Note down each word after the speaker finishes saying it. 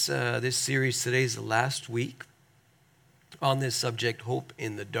This series today is the last week on this subject, Hope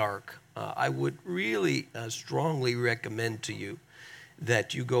in the Dark. I would really strongly recommend to you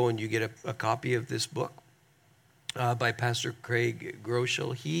that you go and you get a copy of this book by Pastor Craig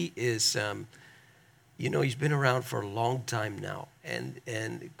Groeschel. He is, he's been around for a long time now,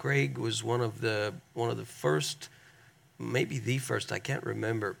 and Craig was one of the first, maybe the first, I can't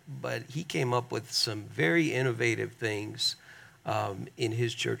remember, but he came up with some very innovative things in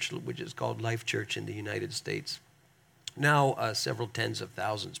his church, which is called Life Church in the United States. Now, several tens of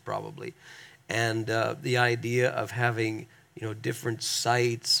thousands probably. And the idea of having, different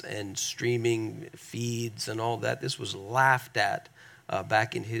sites and streaming feeds and all that, this was laughed at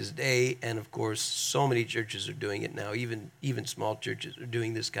back in his day. And of course, so many churches are doing it now. Even small churches are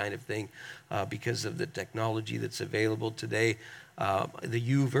doing this kind of thing because of the technology that's available today. The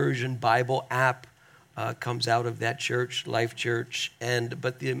YouVersion Bible app comes out of that church, Life Church,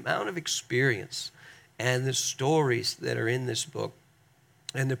 but the amount of experience and the stories that are in this book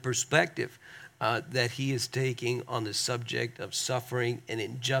and the perspective that he is taking on the subject of suffering and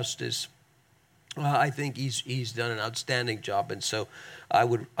injustice, I think he's done an outstanding job. And so I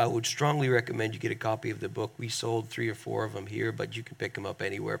would strongly recommend you get a copy of the book. We sold 3 or 4 of them here, but you can pick them up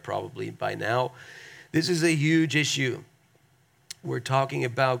anywhere probably by now. This is a huge issue. We're talking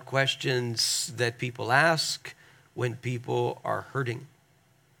about questions that people ask when people are hurting.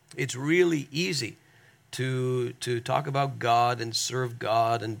 It's really easy to talk about God and serve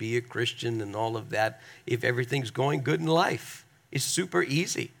God and be a Christian and all of that if everything's going good in life. It's super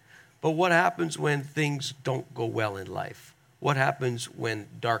easy. But what happens when things don't go well in life? What happens when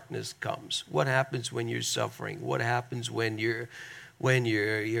darkness comes? What happens when you're suffering? What happens when your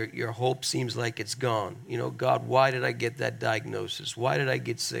hope seems like it's gone? God, why did I get that diagnosis? Why did I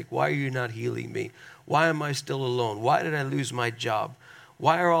get sick? Why are you not healing me? Why am I still alone? Why did I lose my job?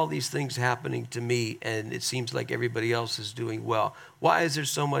 Why are all these things happening to me and it seems like everybody else is doing well? Why is there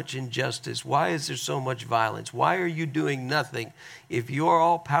so much injustice? Why is there so much violence? Why are you doing nothing? If you're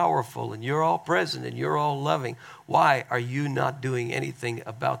all powerful and you're all present and you're all loving, why are you not doing anything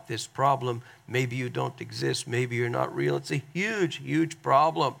about this problem? Maybe you don't exist. Maybe you're not real. It's a huge, huge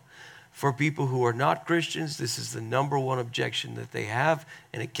problem. For people who are not Christians, this is the number one objection that they have,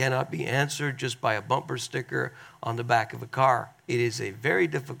 and it cannot be answered just by a bumper sticker on the back of a car. It is a very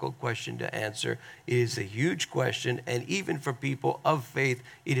difficult question to answer. It is a huge question, and even for people of faith,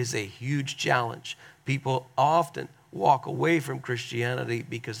 it is a huge challenge. People often walk away from Christianity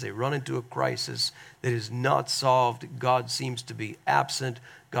because they run into a crisis that is not solved. God seems to be absent.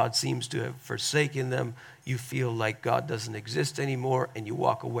 God seems to have forsaken them. You feel like God doesn't exist anymore, and you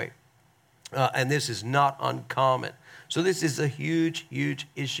walk away. And this is not uncommon. So this is a huge, huge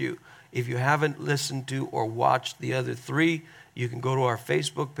issue. If you haven't listened to or watched the other 3, you can go to our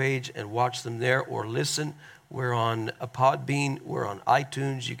Facebook page and watch them there or listen. We're on a Podbean. We're on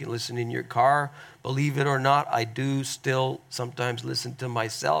iTunes. You can listen in your car. Believe it or not, I do still sometimes listen to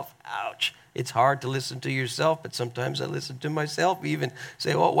myself. Ouch. It's hard to listen to yourself, but sometimes I listen to myself, even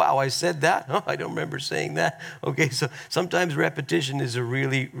say, oh, wow, I said that? Oh, I don't remember saying that. Okay, so sometimes repetition is a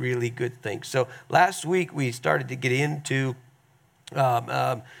really, really good thing. So last week we started to get into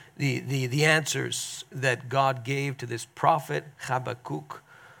the answers that God gave to this prophet Habakkuk.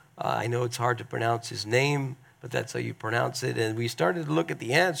 I know it's hard to pronounce his name, but that's how you pronounce it. And we started to look at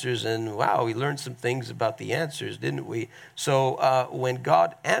the answers, and wow, we learned some things about the answers, didn't we? So when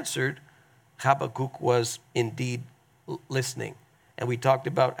God answered, Habakkuk was indeed listening. And we talked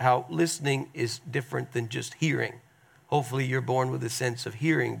about how listening is different than just hearing. Hopefully you're born with a sense of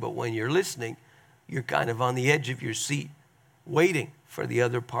hearing, but when you're listening, you're kind of on the edge of your seat, waiting for the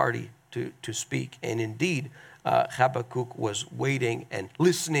other party to speak. And indeed, Habakkuk was waiting and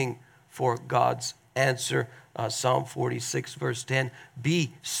listening for God's answer. Psalm 46, verse 10,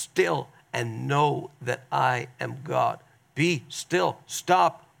 be still and know that I am God. Be still.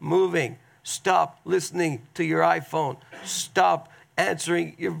 Stop moving. Stop listening to your iPhone. Stop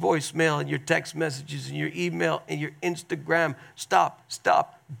answering your voicemail and your text messages and your email and your Instagram.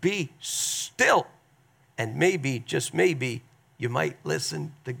 Stop. Be still. And maybe, just maybe, you might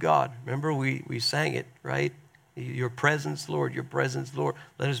listen to God. Remember we sang it, right? Your presence, Lord, your presence, Lord.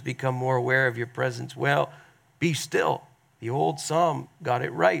 Let us become more aware of your presence. Well, be still. The old psalm got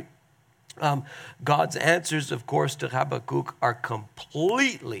it right. God's answers, of course, to Habakkuk are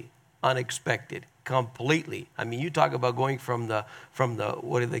completely unexpected, completely. I mean, you talk about going from the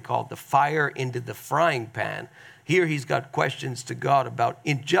what do they call it, the fire into the frying pan. Here he's got questions to God about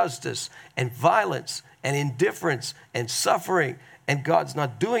injustice and violence and indifference and suffering and God's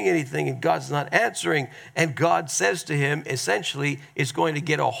not doing anything, and God's not answering, and God says to him, essentially, it's going to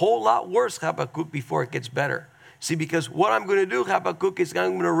get a whole lot worse, Habakkuk, before it gets better. See, because what I'm going to do, Habakkuk, is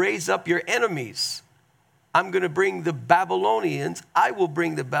I'm going to raise up your enemies. I'm going to bring the Babylonians. I will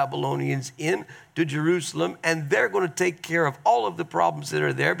bring the Babylonians in to Jerusalem, and they're going to take care of all of the problems that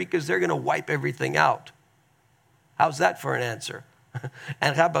are there because they're going to wipe everything out. How's that for an answer?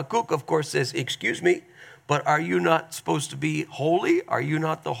 And Habakkuk, of course, says, excuse me, but are you not supposed to be holy? Are you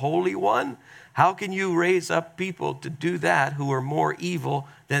not the Holy One? How can you raise up people to do that who are more evil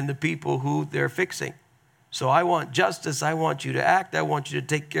than the people who they're fixing? So I want justice. I want you to act. I want you to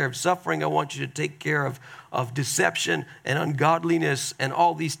take care of suffering. I want you to take care of deception and ungodliness and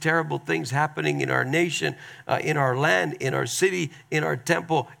all these terrible things happening in our nation, in our land, in our city, in our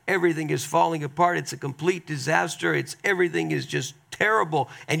temple. Everything is falling apart. It's a complete disaster. Everything is just terrible.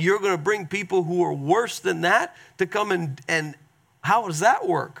 And you're going to bring people who are worse than that to come and how does that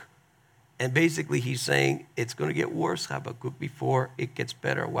work? And basically he's saying it's going to get worse, Habakkuk, before it gets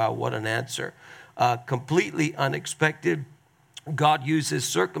better. Wow, what an answer. Completely unexpected. God uses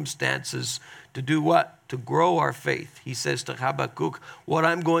circumstances to do what? To grow our faith. He says to Habakkuk, what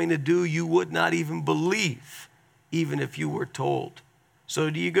I'm going to do, you would not even believe, even if you were told. So are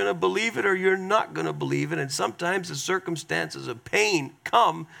you going to believe it or you're not going to believe it? And sometimes the circumstances of pain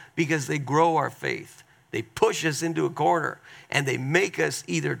come because they grow our faith. They push us into a corner and they make us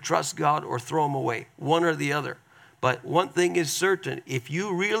either trust God or throw him away, one or the other. But one thing is certain, if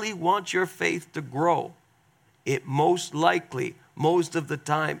you really want your faith to grow, it most likely, most of the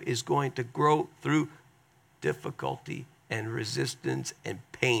time, is going to grow through difficulty and resistance and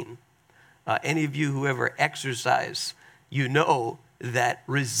pain. Any of you who ever exercise, you know that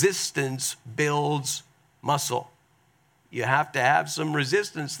resistance builds muscle. You have to have some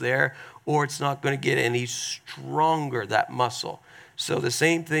resistance there, or it's not going to get any stronger, that muscle. So the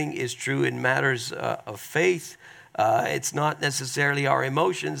same thing is true in matters of faith. It's not necessarily our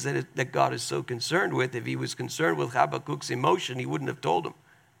emotions that God is so concerned with. If he was concerned with Habakkuk's emotion, he wouldn't have told him,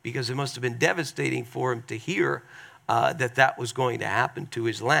 because it must have been devastating for him to hear that was going to happen to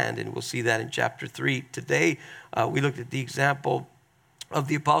his land. And we'll see that in chapter 3. Today, we looked at the example of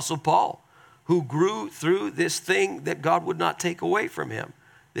the Apostle Paul, who grew through this thing that God would not take away from him,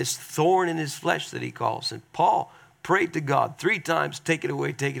 this thorn in his flesh that he calls. And Paul prayed to God 3 times, take it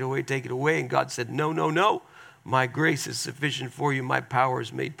away, take it away, take it away. And God said, no, no, no. My grace is sufficient for you. My power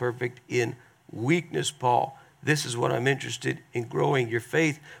is made perfect in weakness, Paul. This is what I'm interested in, growing your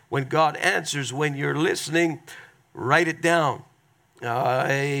faith. When God answers, when you're listening, write it down.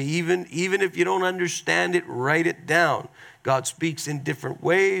 Even if you don't understand it, write it down. God speaks in different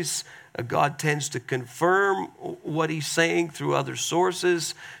ways. God tends to confirm what he's saying through other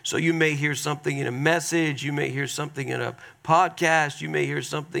sources. So you may hear something in a message. You may hear something in a podcast. You may hear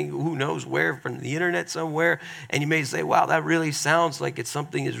something, who knows where, from the internet somewhere. And you may say, wow, that really sounds like it's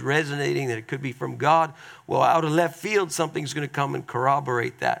something is resonating, that it could be from God. Well, out of left field, something's going to come and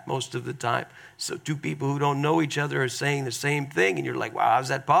corroborate that most of the time. So 2 people who don't know each other are saying the same thing, and you're like, wow, how's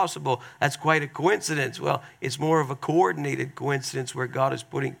that possible? That's quite a coincidence. Well, it's more of a coordinated coincidence where God is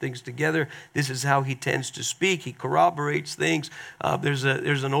putting things together. This is how he tends to speak. He corroborates things. There's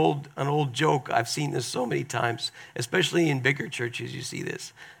an old joke. I've seen this so many times, especially in bigger churches. You see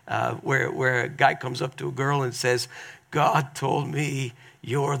this, where a guy comes up to a girl and says, God told me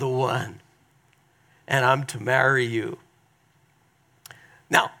you're the one, and I'm to marry you.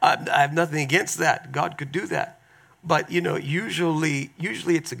 Now, I have nothing against that. God could do that. But, usually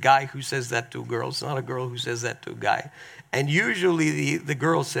it's a guy who says that to a girl. It's not a girl who says that to a guy. And usually the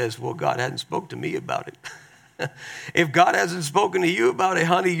girl says, well, God hadn't spoke to me about it. If God hasn't spoken to you about it,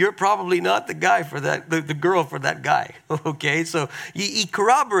 honey, you're probably not the guy for that, the girl for that guy. Okay, so he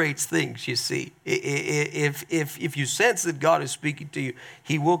corroborates things. You see, if you sense that God is speaking to you,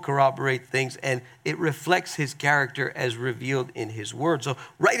 he will corroborate things, and it reflects his character as revealed in his word. So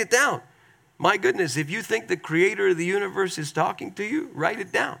write it down. My goodness, if you think the creator of the universe is talking to you, write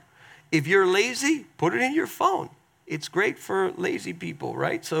it down. If you're lazy, put it in your phone. It's great for lazy people,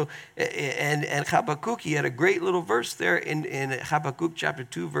 right? So, and Habakkuk, he had a great little verse there in Habakkuk chapter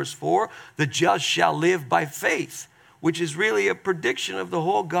 2, verse 4. The just shall live by faith, which is really a prediction of the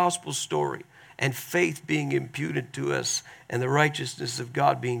whole gospel story. And faith being imputed to us, and the righteousness of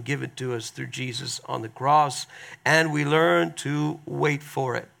God being given to us through Jesus on the cross. And we learn to wait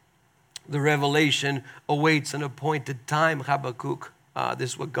for it. The revelation awaits an appointed time, Habakkuk.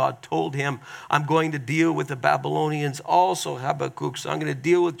 This is what God told him. I'm going to deal with the Babylonians also, Habakkuk. So I'm going to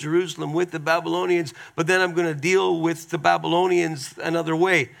deal with Jerusalem with the Babylonians, but then I'm going to deal with the Babylonians another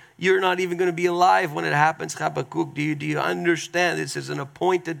way. You're not even going to be alive when it happens, Habakkuk. Do you understand? This is an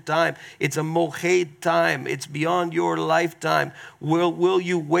appointed time. It's a mohed time. It's beyond your lifetime. Will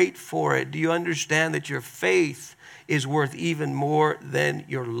you wait for it? Do you understand that your faith is worth even more than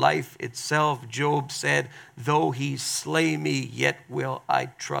your life itself? Job said, though he slay me, yet will I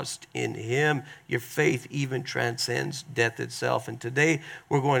trust in him. Your faith even transcends death itself. And today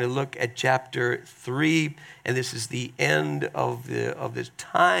we're going to look at chapter 3, and this is the end of this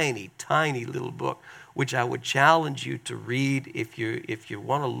tiny, tiny little book, which I would challenge you to read if you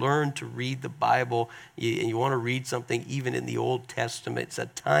want to learn to read the Bible and you want to read something even in the Old Testament. It's a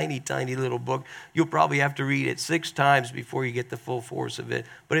tiny, tiny little book. You'll probably have to read it 6 times before you get the full force of it.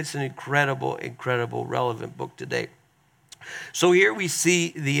 But it's an incredible, incredible, relevant book today. So here we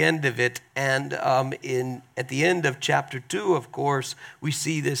see the end of it, and at the end of chapter 2, of course, we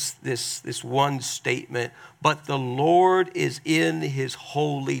see this one statement: "But the Lord is in his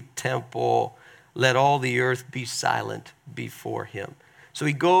holy temple. Let all the earth be silent before him." So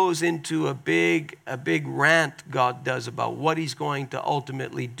he goes into a big rant, God does, about what he's going to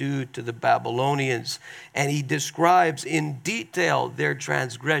ultimately do to the Babylonians. And he describes in detail their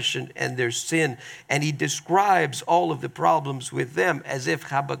transgression and their sin. And he describes all of the problems with them as if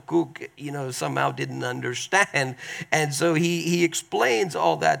Habakkuk, somehow didn't understand. And so he explains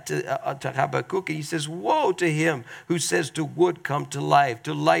all that to Habakkuk. And he says, woe to him who says to wood, come to life,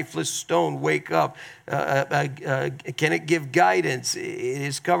 to lifeless stone, wake up. Can it give guidance? It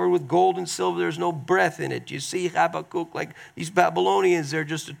is covered with gold and silver. There's no breath in it. You see, Habakkuk, like these Babylonians, they're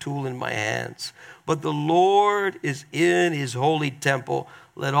just a tool in my hands. But the Lord is in his holy temple.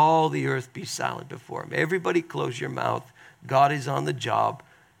 Let all the earth be silent before him. Everybody close your mouth. God is on the job.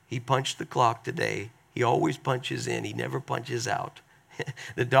 He punched the clock today. He always punches in. He never punches out.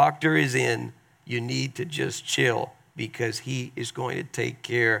 The doctor is in. You need to just chill because he is going to take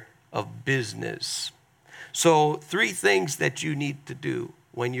care of business. So 3 things that you need to do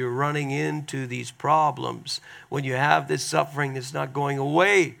when you're running into these problems, when you have this suffering that's not going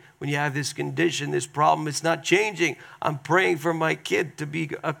away, when you have this condition, this problem, it's not changing. I'm praying for my kid to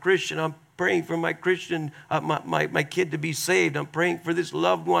be a Christian. I'm praying for my kid to be saved. I'm praying for this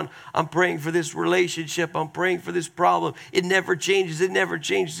loved one. I'm praying for this relationship. I'm praying for this problem. It never changes. It never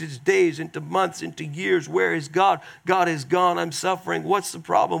changes. It's days into months, into years. Where is God? God is gone. I'm suffering. What's the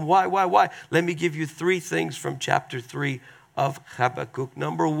problem? Why? Let me give you 3 things from chapter 3 of Habakkuk.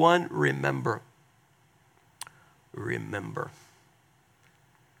 Number 1, remember. Remember.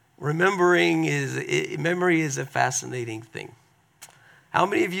 Memory is a fascinating thing. How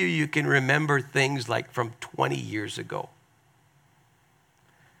many of you can remember things like from 20 years ago?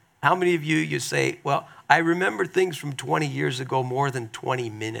 How many of you say, well, I remember things from 20 years ago more than 20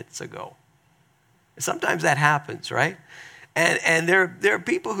 minutes ago? Sometimes that happens, right? And there are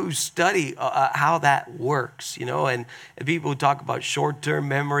people who study how that works, and people who talk about short-term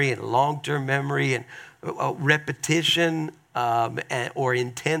memory and long-term memory and repetition or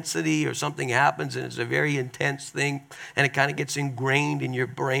intensity, or something happens and it's a very intense thing and it kind of gets ingrained in your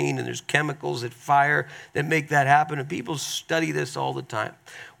brain, and there's chemicals that fire that make that happen, and people study this all the time.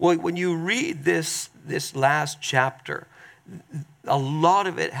 Well, when you read this last chapter, a lot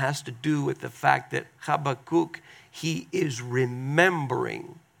of it has to do with the fact that Habakkuk, he is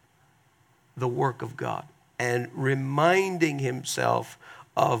remembering the work of God and reminding himself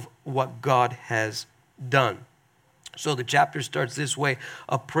of what God has done. So the chapter starts this way: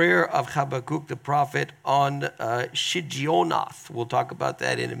 a prayer of Habakkuk the prophet on Shigionoth. We'll talk about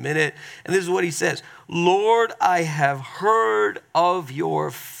that in a minute. And this is what he says: Lord, I have heard of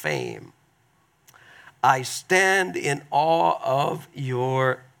your fame. I stand in awe of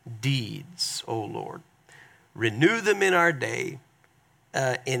your deeds, O Lord. Renew them in our day.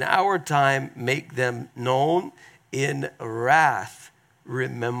 In our time, make them known. In wrath,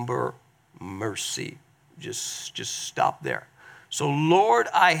 remember mercy. Just stop there. So, Lord,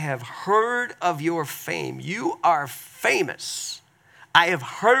 I have heard of your fame. You are famous. I have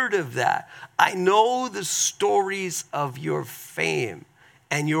heard of that. I know the stories of your fame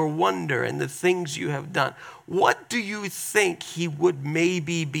and your wonder and the things you have done. What do you think he would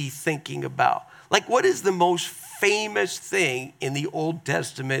maybe be thinking about? Like, what is the most famous thing in the Old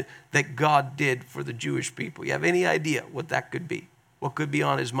Testament that God did for the Jewish people? You have any idea what that could be? What could be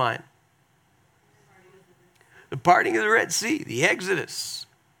on his mind? The parting of the Red Sea, the Exodus.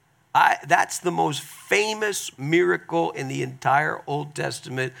 That's the most famous miracle in the entire Old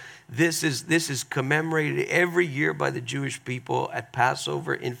Testament. This is commemorated every year by the Jewish people at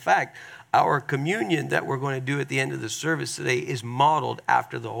Passover. In fact, our communion that we're going to do at the end of the service today is modeled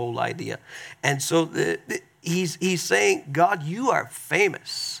after the whole idea. And so he's saying, God, you are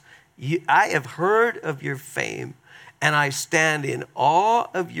famous. I have heard of your fame, and I stand in awe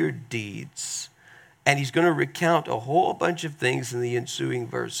of your deeds. And he's going to recount a whole bunch of things in the ensuing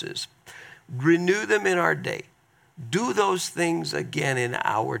verses. Renew them in our day. Do those things again in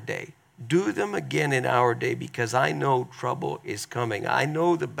our day. Do them again in our day, because I know trouble is coming. I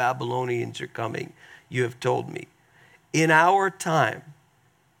know the Babylonians are coming, you have told me. In our time,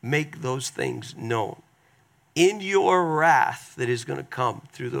 make those things known. In your wrath that is going to come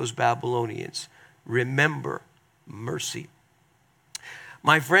through those Babylonians, remember mercy.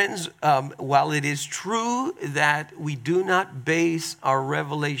 My friends, while it is true that we do not base our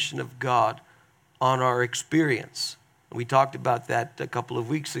revelation of God on our experience, we talked about that a couple of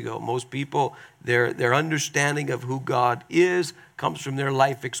weeks ago. Most people, their understanding of who God is comes from their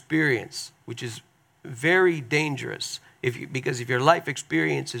life experience, which is very dangerous. Because if your life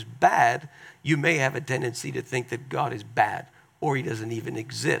experience is bad, you may have a tendency to think that God is bad or he doesn't even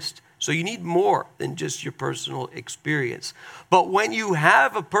exist. So you need more than just your personal experience. But when you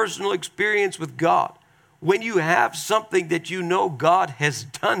have a personal experience with God, when you have something that you know God has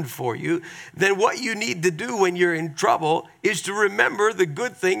done for you, then what you need to do when you're in trouble is to remember the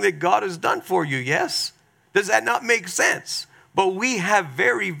good thing that God has done for you, yes? Does that not make sense? But we have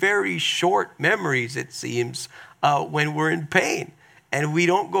very, very short memories, it seems, when we're in pain. And we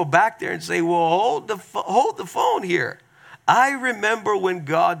don't go back there and say, well, hold the phone here. I remember when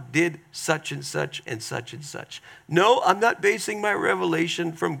God did such and such and such and such. No, I'm not basing my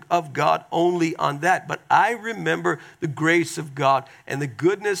revelation of God only on that, but I remember the grace of God and the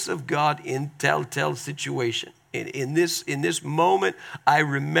goodness of God in telltale situation. In this moment, I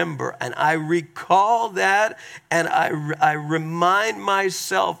remember and I recall that, and I remind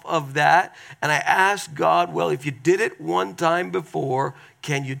myself of that, and I ask God, well, if you did it one time before,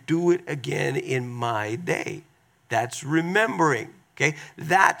 can you do it again in my day? That's remembering, okay?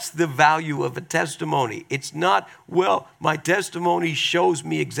 That's the value of a testimony. It's not, well, my testimony shows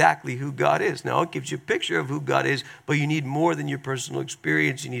me exactly who God is. Now, it gives you a picture of who God is, but you need more than your personal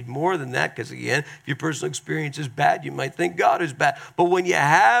experience. You need more than that, because again, if your personal experience is bad, you might think God is bad. But when you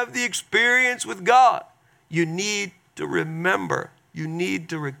have the experience with God, you need to remember. You need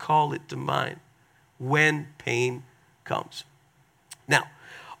to recall it to mind when pain comes. Now,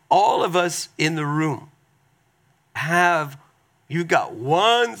 all of us in the room you've got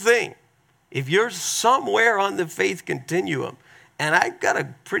one thing. If you're somewhere on the faith continuum, and I've got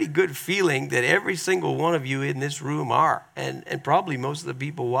a pretty good feeling that every single one of you in this room are, and probably most of the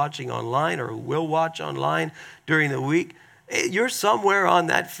people watching online or who will watch online during the week, you're somewhere on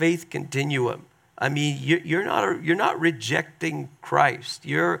that faith continuum. I mean, you're not rejecting Christ.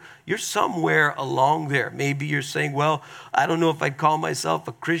 You're somewhere along there. Maybe you're saying, well, I don't know if I'd call myself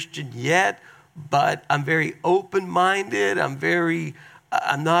a Christian yet, but I'm very open-minded.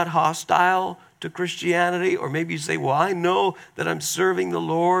 I'm not hostile to Christianity. Or maybe you say, well, I know that I'm serving the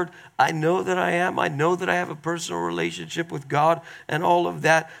Lord. I know that I am. I know that I have a personal relationship with God and all of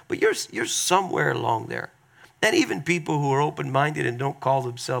that. But you're somewhere along there. And even people who are open-minded and don't call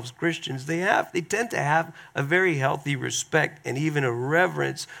themselves Christians, they tend to have a very healthy respect and even a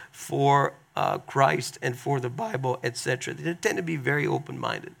reverence for Christ and for the Bible, etc. They tend to be very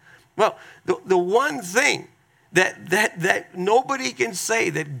open-minded. Well, the one thing that nobody can say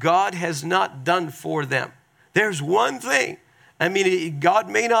that God has not done for them, there's one thing. I mean, God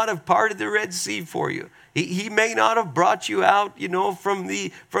may not have parted the Red Sea for you. He may not have brought you out, from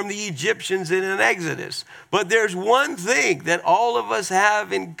the Egyptians in an Exodus. But there's one thing that all of us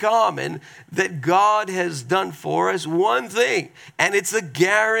have in common that God has done for us, one thing, and it's a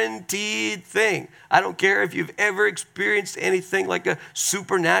guaranteed thing. I don't care if you've ever experienced anything like a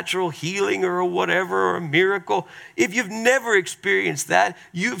supernatural healing or whatever, or a miracle. If you've never experienced that,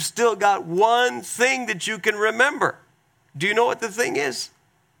 you've still got one thing that you can remember. Do you know what the thing is?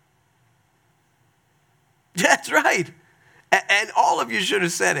 That's right. And all of you should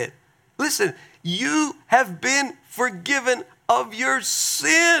have said it. Listen, you have been forgiven of your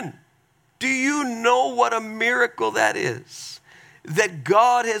sin. Do you know what a miracle that is? That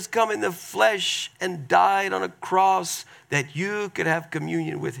God has come in the flesh and died on a cross that you could have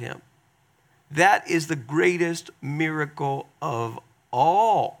communion with him. That is the greatest miracle of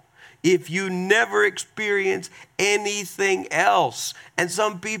all. if you never experience anything else. And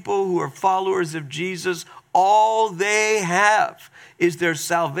some people who are followers of Jesus, all they have is their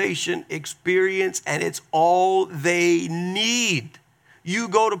salvation experience, and it's all they need. You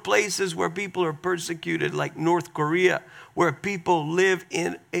go to places where people are persecuted, like North Korea, where people live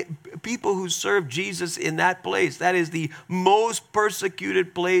in, people who serve Jesus in that place. That is the most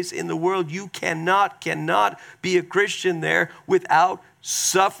persecuted place in the world. You cannot be a Christian there without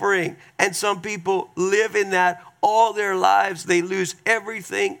suffering. And some people live in that all their lives. They lose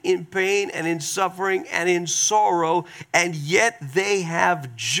everything in pain and in suffering and in sorrow, and yet they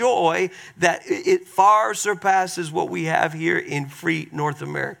have joy that it far surpasses what we have here in free North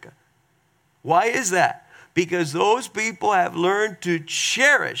America. Why is that? Because those people have learned to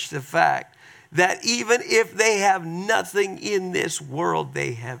cherish the fact that even if they have nothing in this world,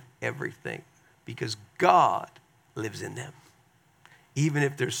 they have everything, because God lives in them. Even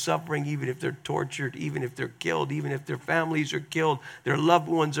if they're suffering, even if they're tortured, even if they're killed, even if their families are killed, their loved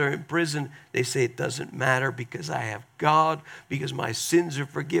ones are in prison, they say it doesn't matter because I have God, because my sins are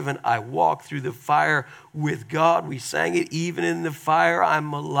forgiven. I walk through the fire with God. We sang it, even in the fire,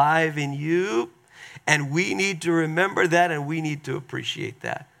 I'm alive in you. And we need to remember that, and we need to appreciate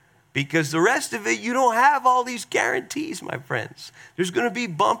that. Because the rest of it, you don't have all these guarantees, my friends. There's going to be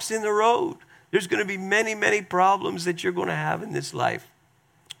bumps in the road. There's going to be many, many problems that you're going to have in this life.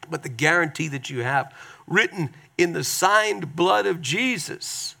 But the guarantee that you have, written in the signed blood of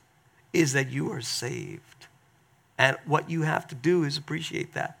Jesus, is that you are saved. And what you have to do is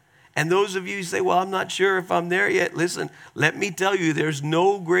appreciate that. And those of you who say, well, I'm not sure if I'm there yet. Listen, let me tell you, there's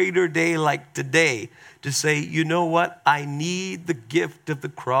no greater day like today to say, you know what? I need the gift of the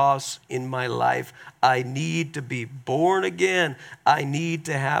cross in my life. I need to be born again. I need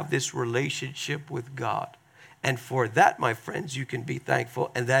to have this relationship with God. And for that, my friends, you can be thankful.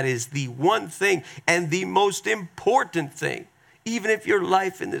 And that is the one thing and the most important thing. Even if your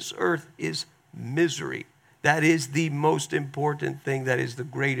life in this earth is misery, that is the most important thing. That is the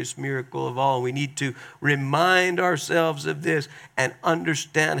greatest miracle of all. We need to remind ourselves of this and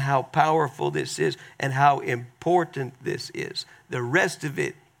understand how powerful this is and how important this is. The rest of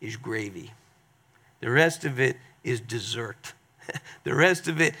it is gravy. The rest of it is dessert. The rest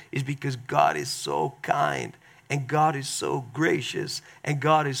of it is because God is so kind and God is so gracious and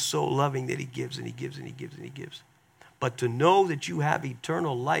God is so loving that he gives and he gives and he gives and he gives. But to know that you have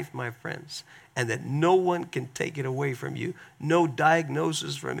eternal life, my friends, and that no one can take it away from you, no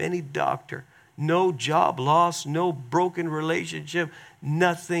diagnosis from any doctor, no job loss, no broken relationship,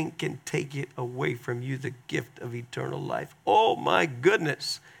 nothing can take it away from you, the gift of eternal life. Oh my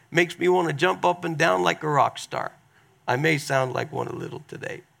goodness, makes me want to jump up and down like a rock star. I may sound like one a little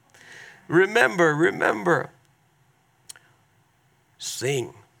today. Remember,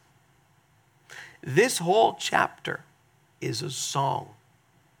 sing. This whole chapter is a song.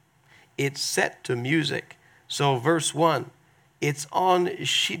 It's set to music. So verse 1, it's on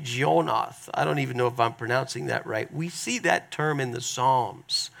Shigionoth. I don't even know if I'm pronouncing that right. We see that term in the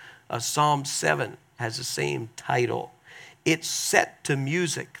Psalms. Psalm 7 has the same title. It's set to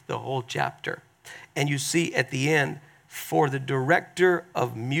music, the whole chapter. And you see at the end, for the director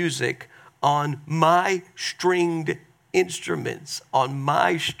of music on my stringed instruments. On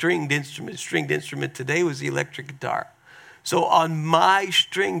my stringed instrument. Stringed instrument today was the electric guitar. So on my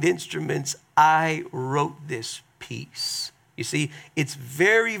stringed instruments, I wrote this piece. You see, it's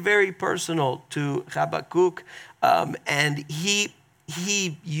very, very personal to Habakkuk, and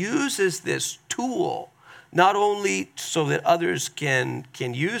he uses this tool not only so that others can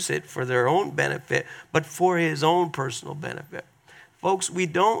use it for their own benefit, but for his own personal benefit. Folks, we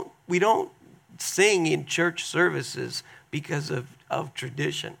don't sing in church services because of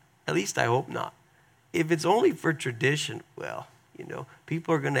tradition. At least I hope not. If it's only for tradition, well,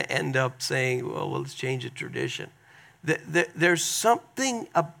 people are going to end up saying, well, let's change the tradition. There's something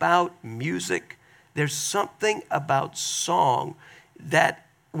about music, there's something about song that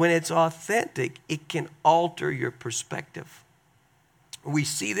when it's authentic, it can alter your perspective. We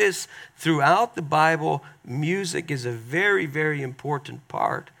see this throughout the Bible. Music is a very, very important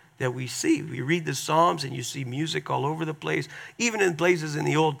part that we see. We read the Psalms and you see music all over the place. Even in places in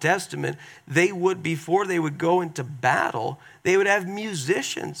the Old Testament, before they would go into battle, they would have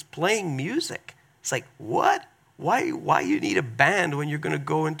musicians playing music. It's like, what? Why you need a band when you're going to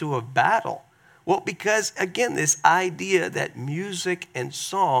go into a battle? Well, because, again, this idea that music and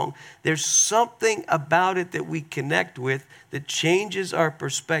song, there's something about it that we connect with that changes our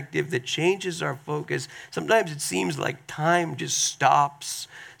perspective, that changes our focus. Sometimes it seems like time just stops.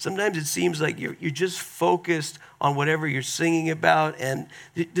 Sometimes it seems like you're just focused on whatever you're singing about, and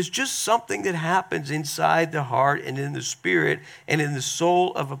there's just something that happens inside the heart and in the spirit and in the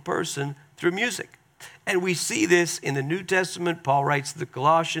soul of a person through music. And we see this in the New Testament. Paul writes the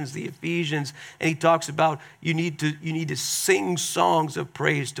Colossians, the Ephesians, and he talks about you need to sing songs of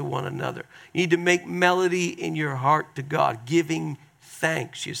praise to one another. You need to make melody in your heart to God, giving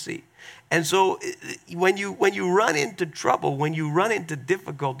thanks, you see. And so when you run into trouble, when you run into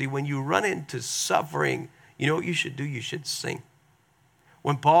difficulty, when you run into suffering, you know what you should do? You should sing.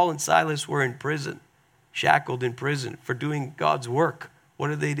 When Paul and Silas were in prison, shackled in prison for doing God's work, what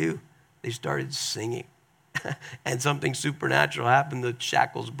did they do? They started singing. And something supernatural happened. The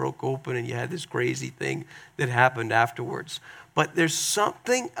shackles broke open and you had this crazy thing that happened afterwards. But there's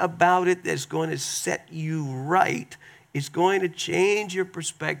something about it that's going to set you right. It's going to change your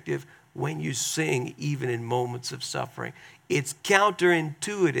perspective when you sing, even in moments of suffering. It's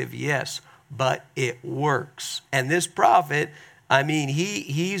counterintuitive, yes, but it works. And this prophet, I mean,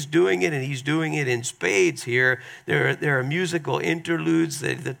 he's doing it, and he's doing it in spades here. There are musical interludes.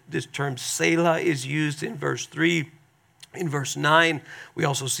 This term Selah is used in verse 3. In verse 9, we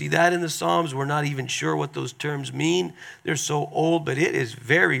also see that in the Psalms. We're not even sure what those terms mean. They're so old, but it is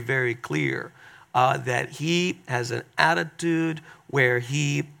very, very clear that he has an attitude where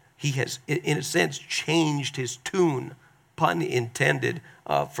he has, in a sense, changed his tune, pun intended,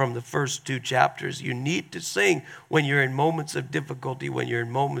 from the first two chapters. You need to sing when you're in moments of difficulty, when you're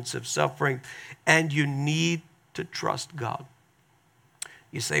in moments of suffering, and you need to trust God.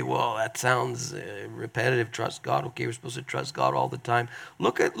 You say, well, that sounds repetitive, trust God. Okay, we're supposed to trust God all the time.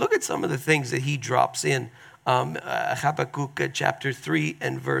 Look at some of the things that he drops in. Habakkuk chapter 3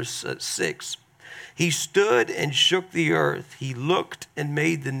 and verse 6. He stood and shook the earth. He looked and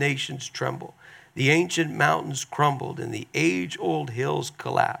made the nations tremble. The ancient mountains crumbled and the age-old hills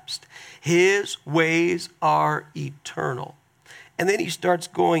collapsed. His ways are eternal. And then he starts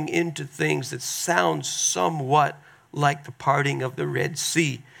going into things that sound somewhat like the parting of the Red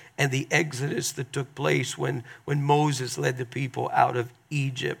Sea and the exodus that took place when Moses led the people out of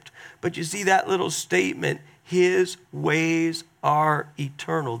Egypt. But you see that little statement, his ways are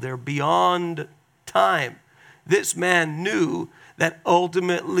eternal. They're beyond time. This man knew that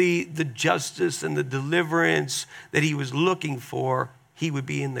ultimately the justice and the deliverance that he was looking for, he would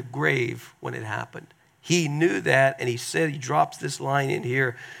be in the grave when it happened. He knew that, and he said, he drops this line in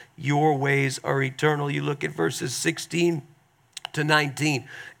here, your ways are eternal. You look at verses 16 to 19,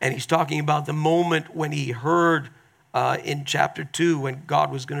 and he's talking about the moment when he heard in chapter 2 when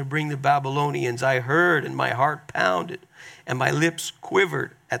God was going to bring the Babylonians. I heard, and my heart pounded, and my lips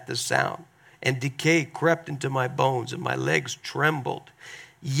quivered at the sound. And decay crept into my bones, and my legs trembled.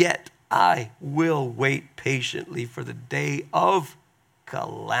 Yet I will wait patiently for the day of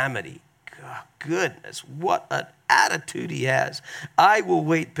calamity. God, goodness, what an attitude he has. I will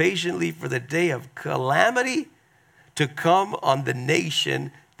wait patiently for the day of calamity to come on the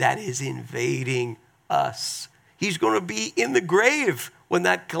nation that is invading us. He's going to be in the grave when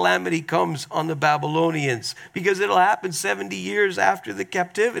that calamity comes on the Babylonians, because it'll happen 70 years after the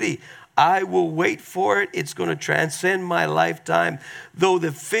captivity. I will wait for it. It's going to transcend my lifetime. Though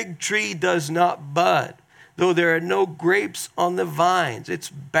the fig tree does not bud, though there are no grapes on the vines, it's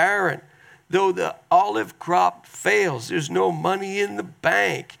barren. Though the olive crop fails, there's no money in the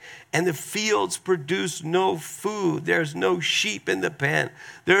bank, and the fields produce no food. There's no sheep in the pen.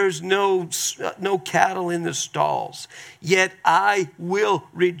 There's no cattle in the stalls. Yet I will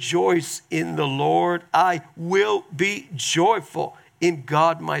rejoice in the Lord. I will be joyful in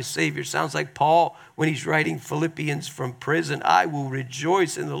God my Savior. Sounds like Paul when he's writing Philippians from prison. I will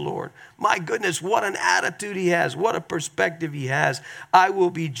rejoice in the Lord. My goodness, what an attitude he has. What a perspective he has. I will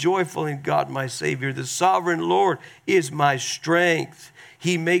be joyful in God my Savior. The sovereign Lord is my strength.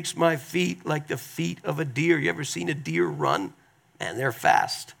 He makes my feet like the feet of a deer. You ever seen a deer run? Man, they're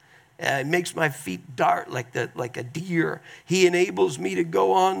fast. It makes my feet dart like a deer. He enables me to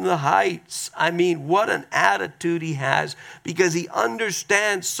go on the heights. I mean, what an attitude he has, because he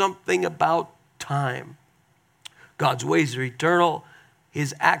understands something about time. God's ways are eternal.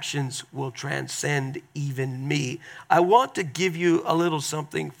 His actions will transcend even me. I want to give you a little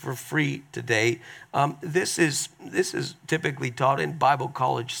something for free today. This is typically taught in Bible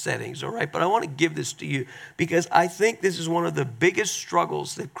college settings, all right? But I want to give this to you because I think this is one of the biggest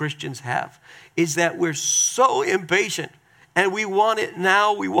struggles that Christians have, is that we're so impatient and we want it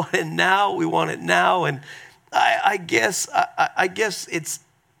now, we want it now, we want it now. And I guess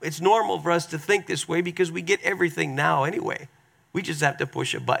it's normal for us to think this way because we get everything now anyway. We just have to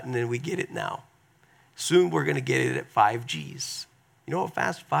push a button and we get it now. Soon we're going to get it at 5Gs. You know how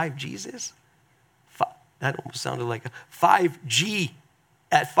fast 5Gs is? That almost sounded like a 5G,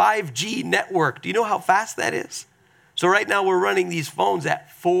 at 5G network. Do you know how fast that is? So right now we're running these phones at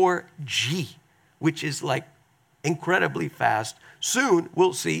 4G, which is like incredibly fast. Soon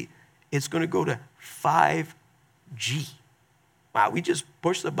we'll see it's going to go to 5G. Wow, we just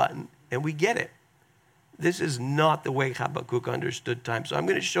push the button and we get it. This is not the way Habakkuk understood time. So I'm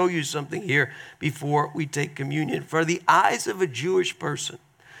going to show you something here before we take communion. For the eyes of a Jewish person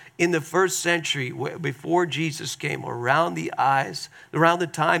in the first century, before Jesus came, around the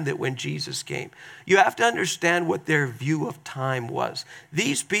time that when Jesus came, you have to understand what their view of time was.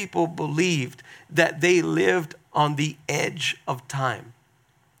 These people believed that they lived on the edge of time.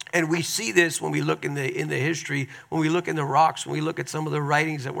 And we see this when we look in the history, when we look in the rocks, when we look at some of the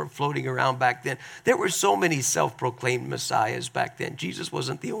writings that were floating around back then. There were so many self-proclaimed messiahs back then. Jesus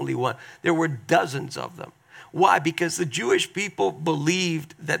wasn't the only one. There were dozens of them. Why? Because the Jewish people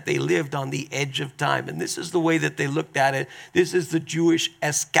believed that they lived on the edge of time. And this is the way that they looked at it. This is the Jewish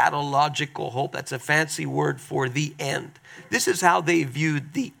eschatological hope. That's a fancy word for the end. This is how they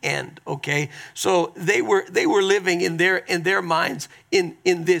viewed the end, okay? So they were living in their minds in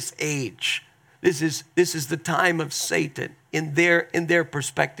this age. This is the time of Satan in their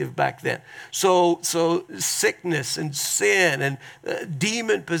perspective back then. So sickness and sin and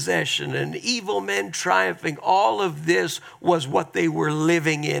demon possession and evil men triumphing, all of this was what they were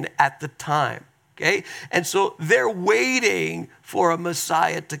living in at the time. Okay? And so they're waiting for a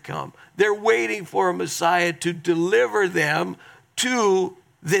Messiah to come. They're waiting for a Messiah to deliver them to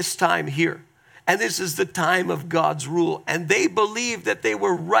this time here. And this is the time of God's rule. And they believed that they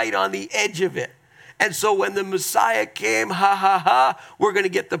were right on the edge of it. And so when the Messiah came, we're going to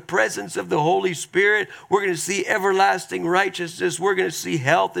get the presence of the Holy Spirit. We're going to see everlasting righteousness. We're going to see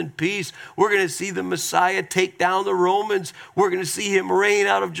health and peace. We're going to see the Messiah take down the Romans. We're going to see him reign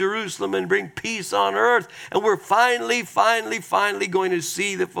out of Jerusalem and bring peace on earth. And we're finally going to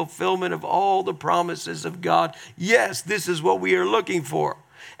see the fulfillment of all the promises of God. Yes, this is what we are looking for.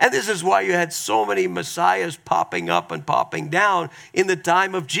 And this is why you had so many messiahs popping up and popping down in the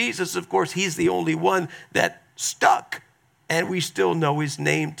time of Jesus. Of course, he's the only one that stuck, and we still know his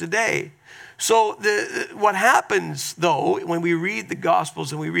name today. So what happens, though, when we read the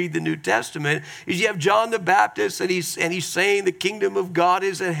Gospels and we read the New Testament, is you have John the Baptist, and he's saying the kingdom of God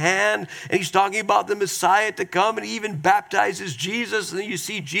is at hand, and he's talking about the Messiah to come, and he even baptizes Jesus, and then you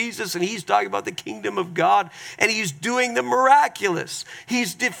see Jesus, and he's talking about the kingdom of God, and he's doing the miraculous.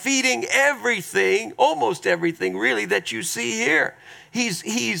 He's defeating everything, almost everything, really, that you see here.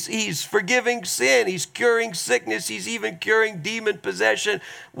 He's forgiving sin. He's curing sickness. He's even curing demon possession.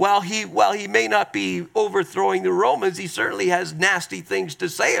 While he may not be overthrowing the Romans, he certainly has nasty things to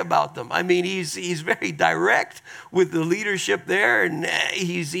say about them. I mean, he's very direct with the leadership there, and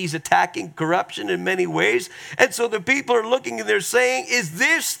he's attacking corruption in many ways. And so the people are looking and they're saying, "Is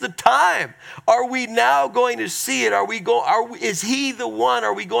this the time? Are we now going to see it? Is he the one?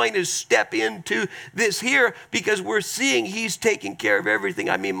 Are we going to step into this here? Because we're seeing he's taking care of everything.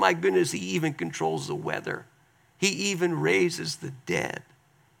 I mean, my goodness, he even controls the weather. He even raises the dead,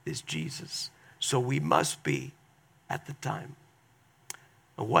 this Jesus. So we must be at the time."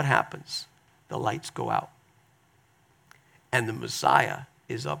 And what happens? The lights go out. And the Messiah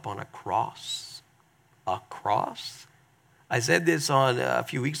is up on a cross. A cross? I said this on a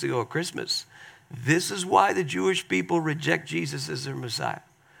few weeks ago at Christmas. This is why the Jewish people reject Jesus as their Messiah.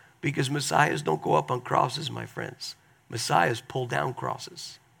 Because Messiahs don't go up on crosses, my friends. Messiahs pull down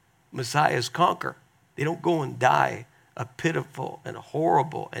crosses. Messiahs conquer. They don't go and die a pitiful and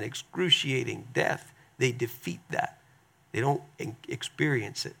horrible and excruciating death. They defeat that. They don't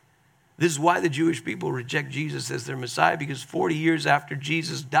experience it. This is why the Jewish people reject Jesus as their Messiah, because 40 years after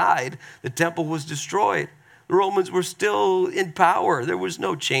Jesus died, the temple was destroyed. The Romans were still in power. There was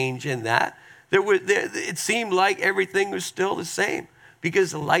no change in that. It seemed like everything was still the same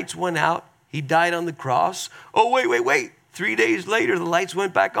because the lights went out. He died on the cross. Oh, wait. 3 days later, the lights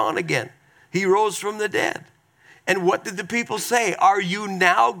went back on again. He rose from the dead. And what did the people say? Are you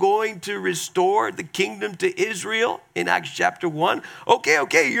now going to restore the kingdom to Israel in Acts chapter 1?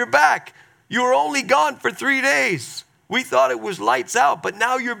 Okay, you're back. You were only gone for 3 days. We thought it was lights out, but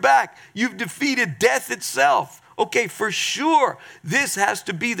now you're back. You've defeated death itself. Okay, for sure, this has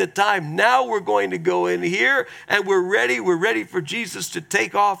to be the time. Now we're going to go in here and we're ready. We're ready for Jesus to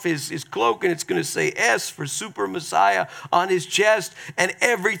take off his cloak, and it's going to say S for Super Messiah on his chest, and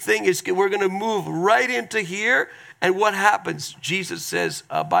we're going to move right into here. And what happens? Jesus says,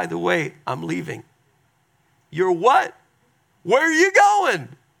 by the way, I'm leaving. You're what? Where are you going?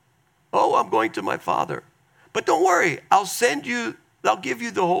 Oh, I'm going to my Father. But don't worry, I'll send you I'll give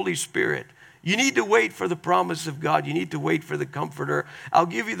you the Holy Spirit. You need to wait for the promise of God. You need to wait for the Comforter. I'll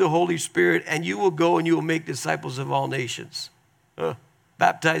give you the Holy Spirit, and you will go and you will make disciples of all nations,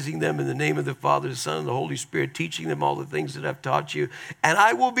 baptizing them in the name of the Father, the Son, and the Holy Spirit, teaching them all the things that I've taught you, and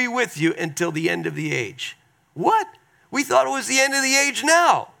I will be with you until the end of the age. What? We thought it was the end of the age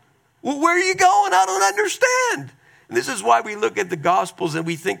now. Well, where are you going? I don't understand. And this is why we look at the Gospels and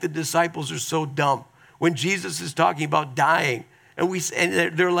we think the disciples are so dumb. When Jesus is talking about dying, and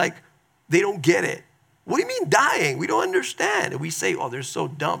they're like, they don't get it. What do you mean dying? We don't understand. And we say, oh, they're so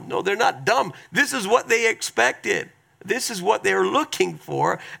dumb. No, they're not dumb. This is what they expected. This is what they're looking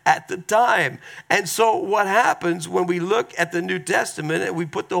for at the time. And so what happens when we look at the New Testament and we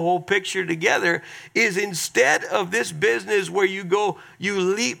put the whole picture together is, instead of this business where you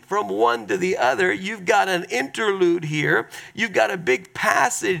leap from one to the other, you've got an interlude here. You've got a big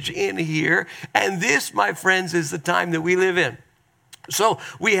passage in here. And this, my friends, is the time that we live in. So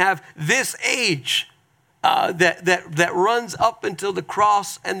we have this age that runs up until the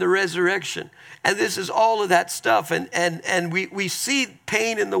cross and the resurrection. And this is all of that stuff. And we see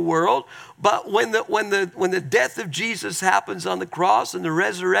pain in the world. But when the death of Jesus happens on the cross and the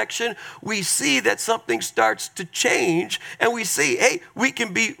resurrection, we see that something starts to change. And we see, hey, we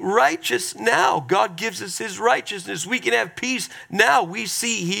can be righteous now. God gives us his righteousness. We can have peace now. We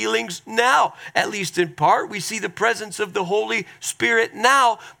see healings now, at least in part. We see the presence of the Holy Spirit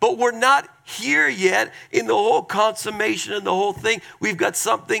now. But we're not here yet in the whole consummation and the whole thing. We've got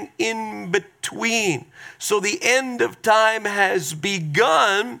something in between. So the end of time has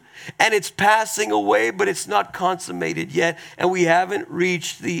begun, and it's passing away, but it's not consummated yet. And we haven't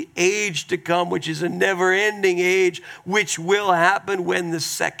reached the age to come, which is a never-ending age, which will happen when the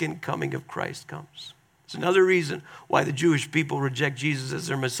second coming of Christ comes. It's another reason why the Jewish people reject Jesus as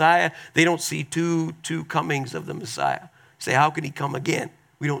their Messiah. They don't see two comings of the Messiah. Say, how can he come again?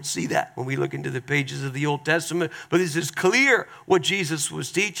 We don't see that when we look into the pages of the Old Testament. But this is clear what Jesus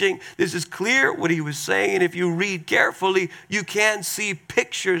was teaching. This is clear what he was saying. And if you read carefully, you can see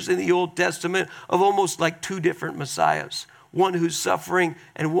pictures in the Old Testament of almost like two different Messiahs. One who's suffering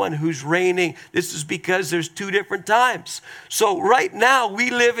and one who's reigning. This is because there's two different times. So right now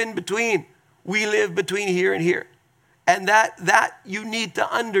we live in between. We live between here and here. And that you need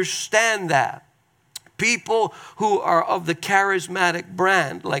to understand that. People who are of the charismatic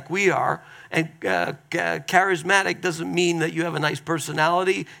brand, like we are, and charismatic doesn't mean that you have a nice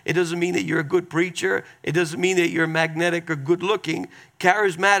personality. It doesn't mean that you're a good preacher. It doesn't mean that you're magnetic or good looking.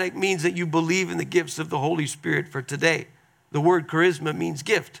 Charismatic means that you believe in the gifts of the Holy Spirit for today. The word charisma means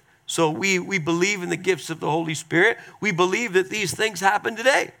gift. So we believe in the gifts of the Holy Spirit. We believe that these things happen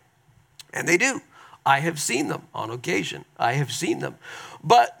today. And they do. I have seen them on occasion. I have seen them.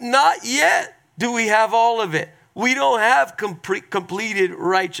 But not yet do we have all of it. We don't have completed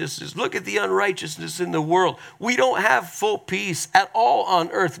righteousness. Look at the unrighteousness in the world. We don't have full peace at all on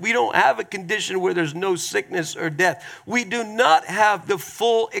earth. We don't have a condition where there's no sickness or death. We do not have the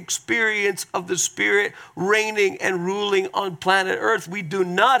full experience of the Spirit reigning and ruling on planet Earth. We do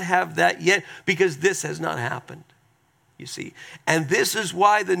not have that yet because this has not happened. You see, and this is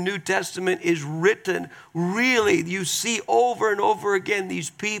why the New Testament is written. Really, you see over and over again, these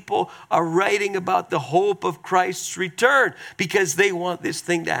people are writing about the hope of Christ's return because they want this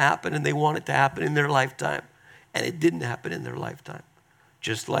thing to happen and they want it to happen in their lifetime. And it didn't happen in their lifetime.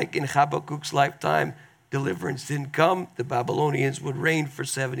 Just like in Habakkuk's lifetime, deliverance didn't come. The Babylonians would reign for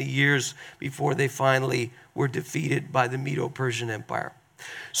 70 years before they finally were defeated by the Medo-Persian Empire.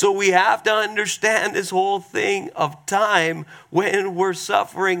 So we have to understand this whole thing of time when we're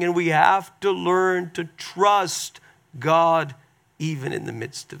suffering, and we have to learn to trust God even in the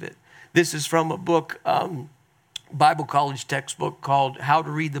midst of it. This is from a book, Bible college textbook called How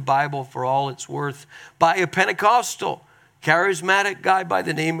to Read the Bible for All It's Worth by a Pentecostal charismatic guy by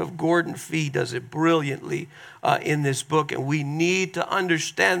the name of Gordon Fee. Does it brilliantly in this book. And we need to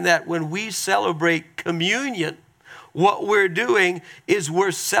understand that when we celebrate communion, what we're doing is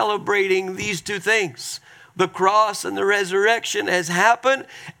we're celebrating these two things. The cross and the resurrection has happened,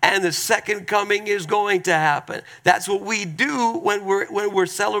 and the second coming is going to happen. That's what we do when we're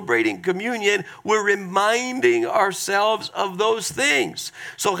celebrating communion. We're reminding ourselves of those things.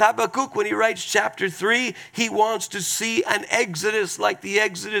 So Habakkuk, when he writes chapter 3, he wants to see an exodus like the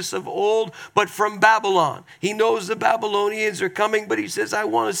exodus of old, but from Babylon. He knows the Babylonians are coming, but he says, I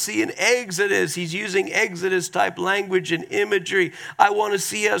want to see an exodus. He's using exodus type language and imagery. I want to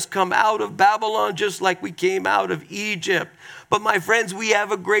see us come out of Babylon just like we came out of Egypt. But my friends, we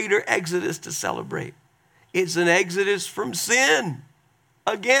have a greater exodus to celebrate. It's an exodus from sin.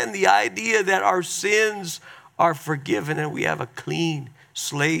 Again, the idea that our sins are forgiven and we have a clean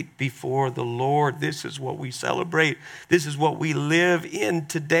slate before the Lord. This is what we celebrate. This is what we live in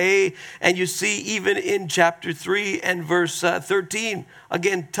today. And you see, even in chapter 3 and verse 13,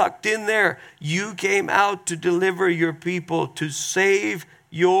 again, tucked in there, you came out to deliver your people, to save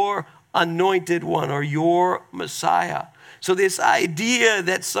your anointed one or your Messiah. So this idea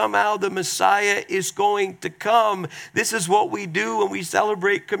that somehow the Messiah is going to come, this is what we do when we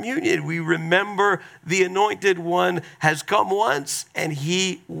celebrate communion. We remember the anointed one has come once and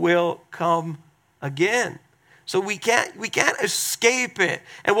he will come again. So we can't escape it.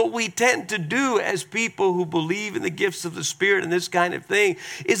 And what we tend to do as people who believe in the gifts of the Spirit and this kind of thing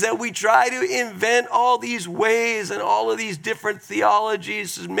is that we try to invent all these ways and all of these different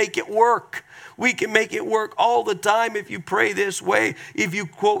theologies to make it work. We can make it work all the time if you pray this way, if you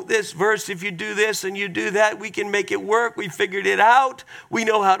quote this verse, if you do this and you do that, we can make it work. We figured it out. We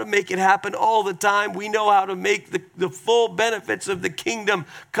know how to make it happen all the time. We know how to make the full benefits of the kingdom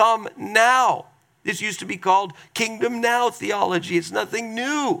come now. This used to be called Kingdom Now theology. It's nothing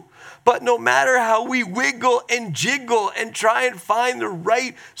new. But no matter how we wiggle and jiggle and try and find the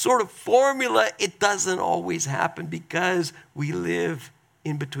right sort of formula, it doesn't always happen because we live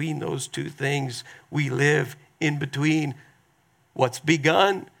in between those two things. We live in between what's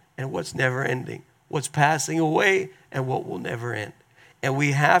begun and what's never ending, what's passing away and what will never end. And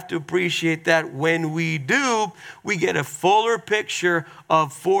we have to appreciate that when we do, we get a fuller picture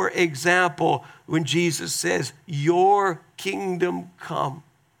of, for example, when Jesus says, your kingdom come.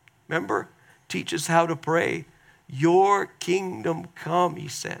 Remember? Teach us how to pray. Your kingdom come, he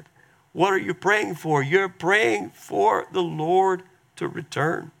said. What are you praying for? You're praying for the Lord to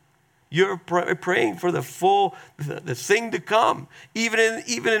return. You're praying for the thing to come. Even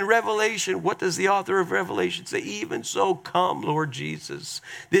in Revelation, what does the author of Revelation say? Even so, come, Lord Jesus.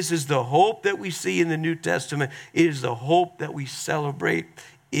 This is the hope that we see in the New Testament. It is the hope that we celebrate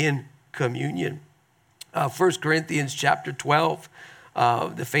in communion. 1 Corinthians chapter 12,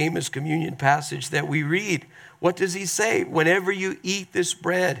 the famous communion passage that we read. What does he say? Whenever you eat this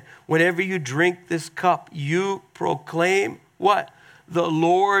bread, whenever you drink this cup, you proclaim what? The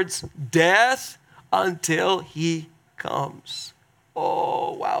Lord's death until he comes.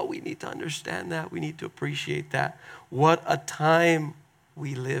 Oh, wow, we need to understand that. We need to appreciate that. What a time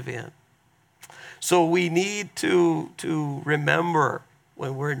we live in. So we need to remember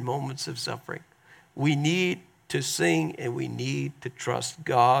when we're in moments of suffering. We need to sing and we need to trust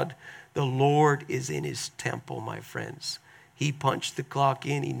God. The Lord is in his temple, my friends. He punched the clock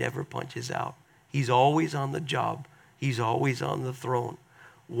in. He never punches out. He's always on the job. He's always on the throne.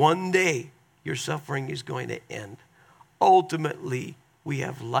 One day, your suffering is going to end. Ultimately, we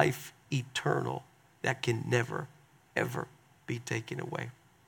have life eternal that can never, ever be taken away.